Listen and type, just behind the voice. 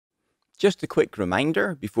Just a quick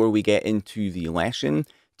reminder before we get into the lesson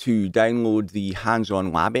to download the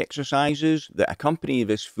hands-on lab exercises that accompany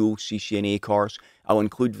this full CCNA course. I'll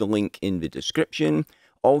include the link in the description.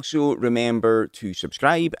 Also, remember to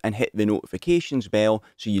subscribe and hit the notifications bell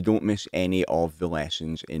so you don't miss any of the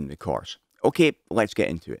lessons in the course. Okay, let's get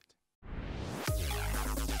into it.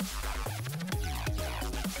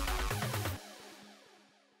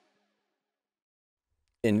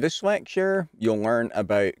 In this lecture, you'll learn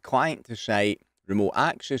about client-to-site remote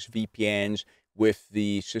access VPNs with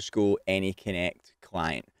the Cisco AnyConnect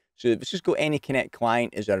client. So the Cisco AnyConnect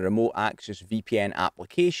client is a remote access VPN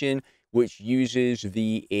application which uses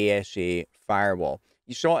the ASA firewall.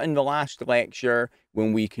 You saw in the last lecture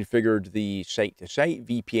when we configured the site-to-site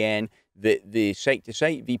VPN that the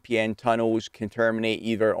site-to-site VPN tunnels can terminate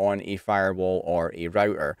either on a firewall or a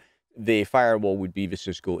router. The firewall would be the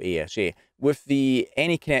Cisco ASA. With the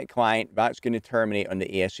AnyConnect client, that's going to terminate on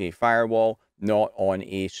the ASA firewall, not on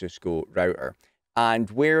a Cisco router. And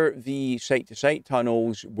where the site-to-site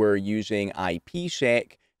tunnels were using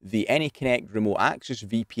IPsec, the AnyConnect remote access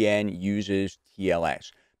VPN uses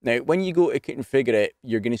TLS. Now, when you go to configure it,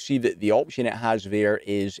 you're going to see that the option it has there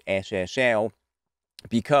is SSL,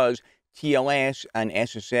 because TLS and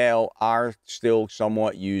SSL are still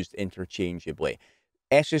somewhat used interchangeably.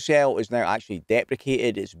 SSL is now actually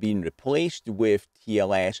deprecated. It's been replaced with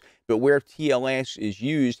TLS, but where TLS is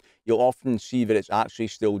used, you'll often see that it's actually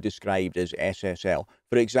still described as SSL.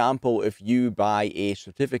 For example, if you buy a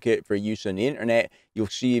certificate for use on the internet, you'll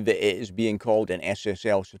see that it is being called an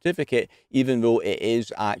SSL certificate, even though it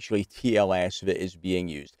is actually TLS that is being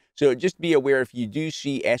used. So just be aware, if you do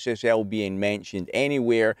see SSL being mentioned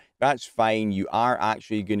anywhere, that's fine. You are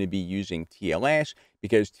actually going to be using TLS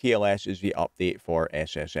because TLS is the update for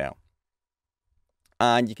SSL.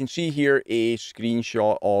 And you can see here a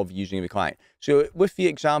screenshot of using the client. So with the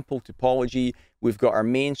example topology, we've got our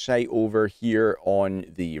main site over here on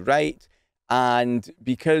the right. And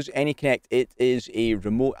because AnyConnect, it is a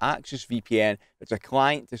remote access VPN, it's a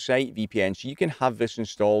client-to-site VPN, so you can have this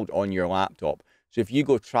installed on your laptop. So if you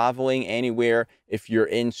go traveling anywhere, if you're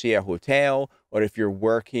in, say, a hotel, or if you're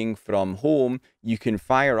working from home, you can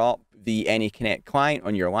fire up the AnyConnect client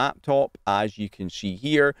on your laptop, as you can see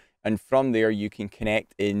here, and from there you can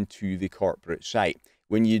connect into the corporate site.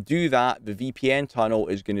 When you do that, the VPN tunnel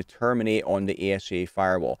is going to terminate on the ASA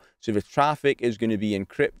firewall. So the traffic is going to be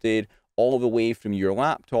encrypted all the way from your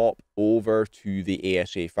laptop over to the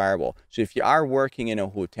ASA firewall. So if you are working in a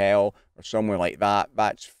hotel or somewhere like that,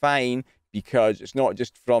 that's fine, because it's not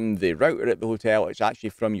just from the router at the hotel, it's actually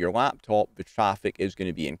from your laptop. The traffic is going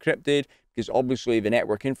to be encrypted, because obviously the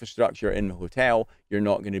network infrastructure in the hotel, you're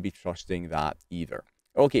not going to be trusting that either.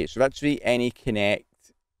 Okay, so that's the AnyConnect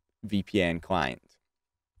VPN client.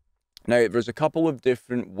 Now, there's a couple of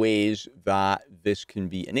different ways that this can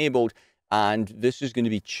be enabled, and this is going to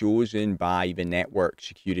be chosen by the network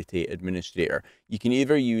security administrator. You can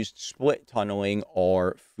either use split tunneling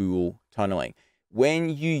or full tunneling. When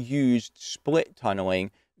you use split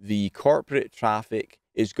tunneling, the corporate traffic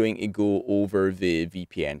is going to go over the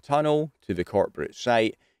VPN tunnel to the corporate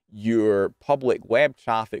site. Your public web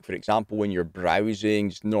traffic, for example, when you're browsing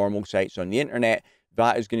just normal sites on the internet,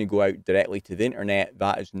 that is going to go out directly to the internet.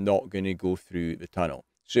 That is not going to go through the tunnel.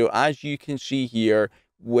 So as you can see here,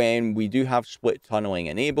 when we do have split tunneling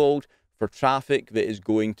enabled, for traffic that is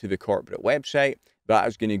going to the corporate website, that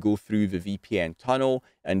is going to go through the VPN tunnel,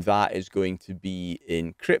 and that is going to be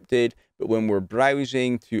encrypted. But when we're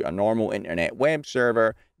browsing to a normal internet web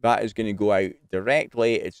server, that is going to go out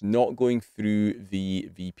directly. It's not going through the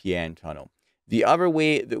VPN tunnel. The other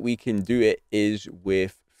way that we can do it is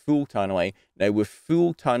with full tunneling. Now, with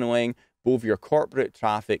full tunneling, both your corporate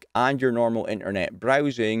traffic and your normal internet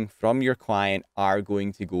browsing from your client are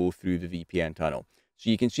going to go through the VPN tunnel. So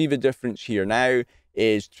you can see the difference here now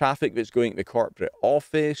is traffic that's going to the corporate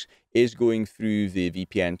office is going through the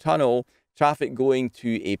VPN tunnel. Traffic going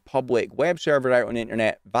to a public web server out on the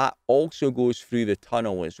internet, that also goes through the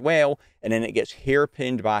tunnel as well, and then it gets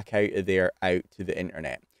hairpinned back out of there out to the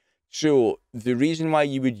internet. So the reason why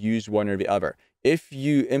you would use one or the other, if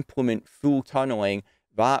you implement full tunneling,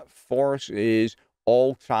 that forces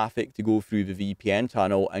all traffic to go through the VPN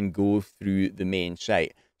tunnel and go through the main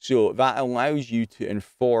site. So that allows you to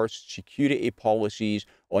enforce security policies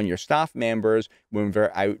on your staff members when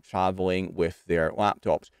they're out traveling with their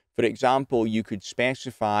laptops. For example, you could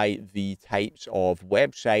specify the types of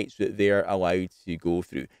websites that they're allowed to go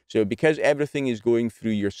through. So because everything is going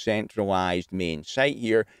through your centralized main site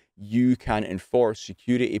here, you can enforce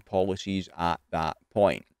security policies at that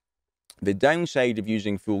point. The downside of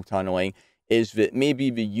using full tunneling is that maybe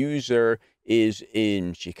the user is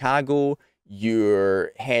in Chicago,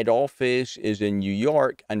 your head office is in New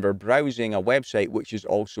York, and we're browsing a website which is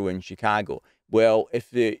also in Chicago. Well, if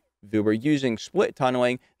they were using split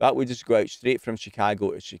tunneling, that would just go out straight from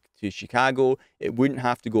Chicago to Chicago. It wouldn't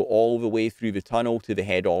have to go all the way through the tunnel to the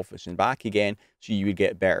head office and back again, so you would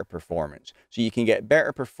get better performance. So you can get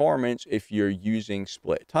better performance if you're using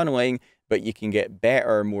split tunneling, but you can get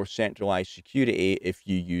better, more centralized security if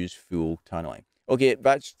you use full tunneling. Okay,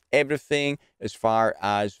 that's everything as far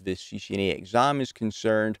as the CCNA exam is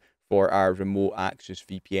concerned for our remote access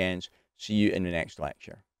VPNs. See you in the next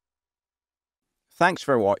lecture. Thanks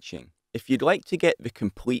for watching. If you'd like to get the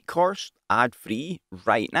complete course ad-free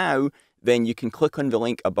right now, then you can click on the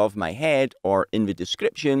link above my head or in the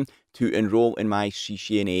description to enroll in my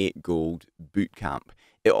CCNA Gold Bootcamp.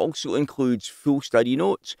 It also includes full study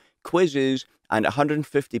notes, quizzes, and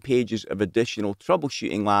 150 pages of additional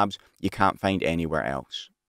troubleshooting labs you can't find anywhere else.